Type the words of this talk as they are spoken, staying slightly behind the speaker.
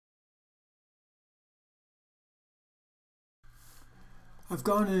I've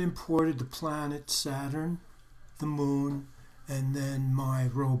gone and imported the planet Saturn, the moon, and then my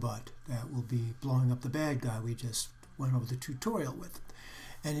robot that will be blowing up the bad guy we just went over the tutorial with.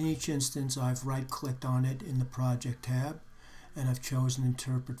 And in each instance I've right-clicked on it in the project tab, and I've chosen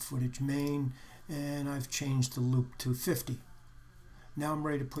interpret footage main, and I've changed the loop to 50. Now I'm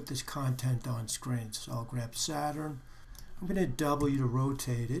ready to put this content on screen. So I'll grab Saturn. I'm going to hit W to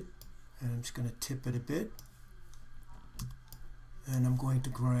rotate it, and I'm just going to tip it a bit. And I'm going to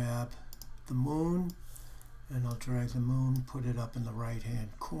grab the moon, and I'll drag the moon, put it up in the right hand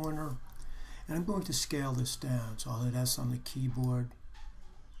corner, and I'm going to scale this down. So I'll hit S on the keyboard,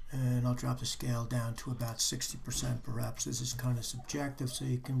 and I'll drop the scale down to about 60% perhaps. This is kind of subjective, so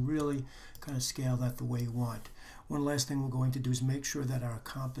you can really kind of scale that the way you want. One last thing we're going to do is make sure that our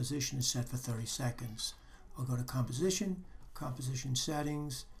composition is set for 30 seconds. I'll go to Composition, Composition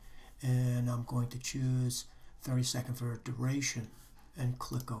Settings, and I'm going to choose 30 seconds for duration and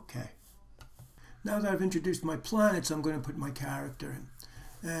click OK. Now that I've introduced my planets, I'm going to put my character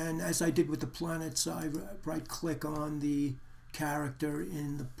in. And as I did with the planets, I right-click on the character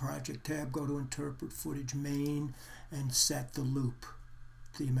in the project tab, go to Interpret Footage Main, and set the loop,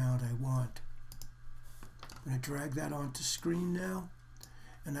 the amount I want. I'm going to drag that onto screen now.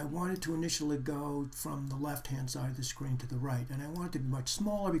 And I want it to initially go from the left-hand side of the screen to the right. And I want it to be much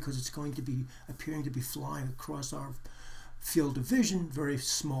smaller because it's going to be appearing to be flying across our field of vision, very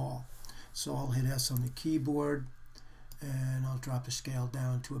small. So I'll hit S on the keyboard, and I'll drop the scale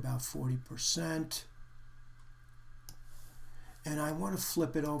down to about 40%. And I want to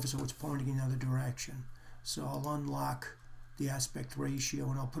flip it over so it's pointing in another direction. So I'll unlock the aspect ratio,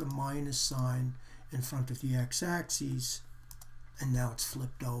 and I'll put a minus sign in front of the x-axis. And now it's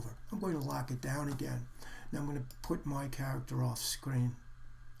flipped over. I'm going to lock it down again. Now I'm going to put my character off screen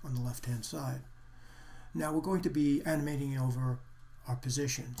on the left hand side. Now we're going to be animating over our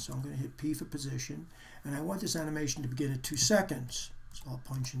position. So I'm going to hit P for position, and I want this animation to begin at 2 seconds. So I'll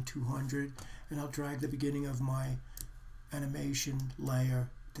punch in 200, and I'll drag the beginning of my animation layer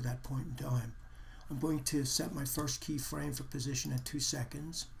to that point in time. I'm going to set my first keyframe for position at 2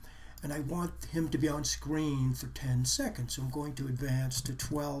 seconds. And I want him to be on screen for 10 seconds. So I'm going to advance to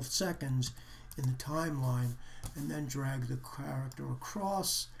 12 seconds in the timeline, and then drag the character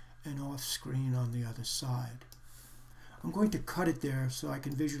across and off screen on the other side. I'm going to cut it there so I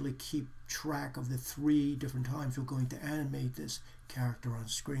can visually keep track of the 3 different times we're going to animate this character on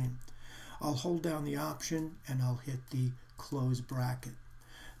screen. I'll hold down the Option, and I'll hit the close bracket.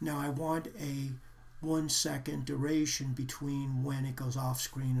 Now I want a 1 second duration between when it goes off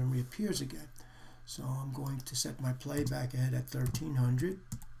screen and reappears again. So I'm going to set my playback ahead at 1300,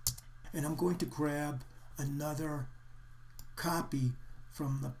 and I'm going to grab another copy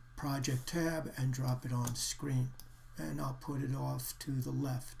from the project tab and drop it on screen, and I'll put it off to the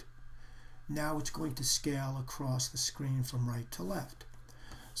left. Now it's going to scale across the screen from right to left.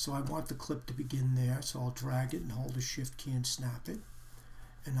 So I want the clip to begin there, so I'll drag it and hold the Shift key and snap it.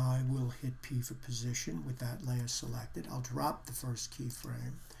 And I will hit P for position with that layer selected. I'll drop the first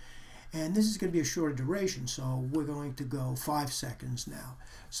keyframe. And this is going to be a shorter duration, so we're going to go 5 seconds now.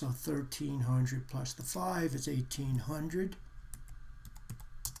 So 1300 plus the 5 is 1800.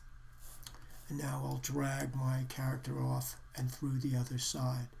 And now I'll drag my character off and through the other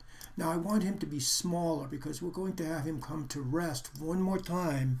side. Now I want him to be smaller because we're going to have him come to rest one more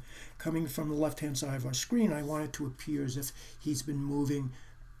time coming from the left-hand side of our screen. I want it to appear as if he's been moving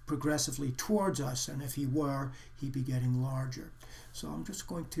progressively towards us, and if he were, he'd be getting larger. So I'm just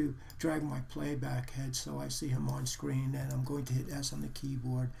going to drag my playback head so I see him on screen, and I'm going to hit S on the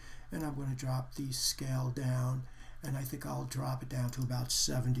keyboard, and I'm going to drop the scale down, and I think I'll drop it down to about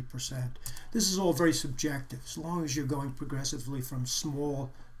 70%. This is all very subjective. As long as you're going progressively from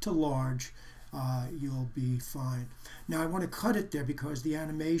small to large, you'll be fine. Now I want to cut it there because the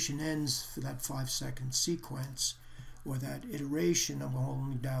animation ends for that 5 second sequence, or that iteration. I'm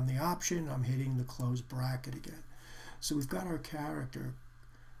holding down the Option, I'm hitting the close bracket again. So we've got our character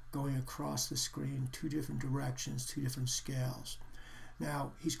going across the screen 2 different directions, 2 different scales.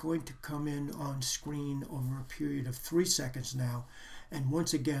 Now he's going to come in on screen over a period of 3 seconds now, and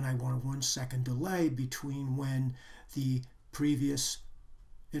once again I want a 1 second delay between when the previous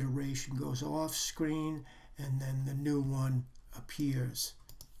iteration goes off screen and then the new one appears.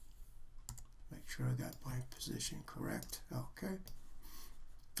 Make sure I got my position correct. Okay.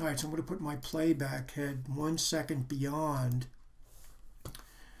 All right, so I'm going to put my playback head 1 second beyond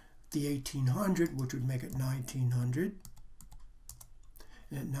the 1800, which would make it 1900.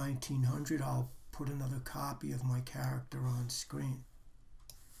 And at 1900, I'll put another copy of my character on screen.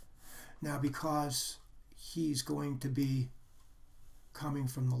 Now, because he's going to be coming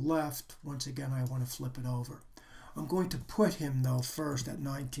from the left. Once again, I want to flip it over. I'm going to put him, though, first at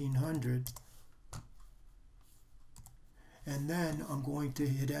 1900. And then I'm going to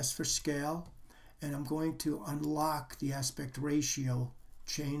hit S for scale. And I'm going to unlock the aspect ratio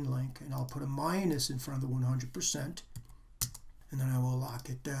chain link. And I'll put a minus in front of the 100%. And then I will lock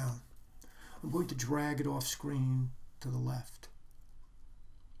it down. I'm going to drag it off screen to the left.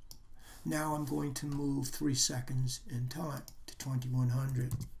 Now I'm going to move 3 seconds in time to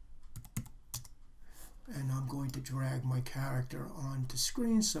 2100. And I'm going to drag my character onto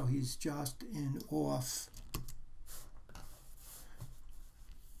screen so he's just in off.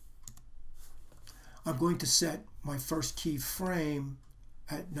 I'm going to set my first keyframe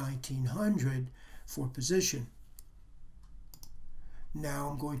at 1900 for position. Now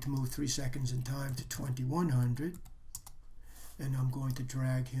I'm going to move 3 seconds in time to 2100. And I'm going to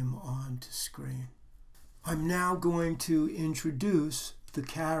drag him onto screen. I'm now going to introduce the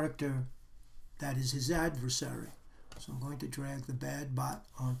character that is his adversary. So I'm going to drag the bad bot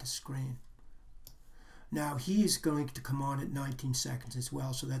onto screen. Now he's going to come on at 19 seconds as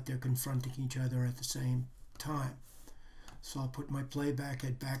well, so that they're confronting each other at the same time. So I'll put my playback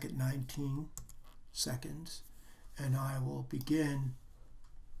head back at 19 seconds, and I will begin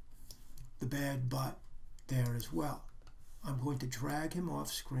the bad bot there as well. I'm going to drag him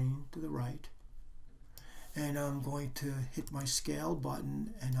off screen to the right, and I'm going to hit my scale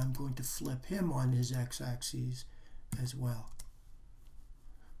button, and I'm going to flip him on his x-axis as well.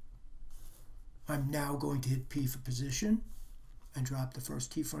 I'm now going to hit P for position and drop the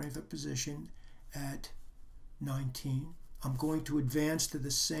first keyframe for position at 19. I'm going to advance to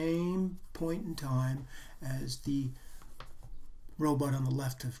the same point in time as the robot on the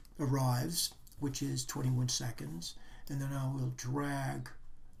left arrives, which is 21 seconds, and then I will drag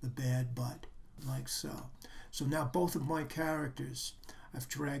the bad bot like so. So now both of my characters, I've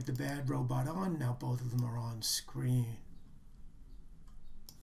dragged the bad robot on, now both of them are on screen.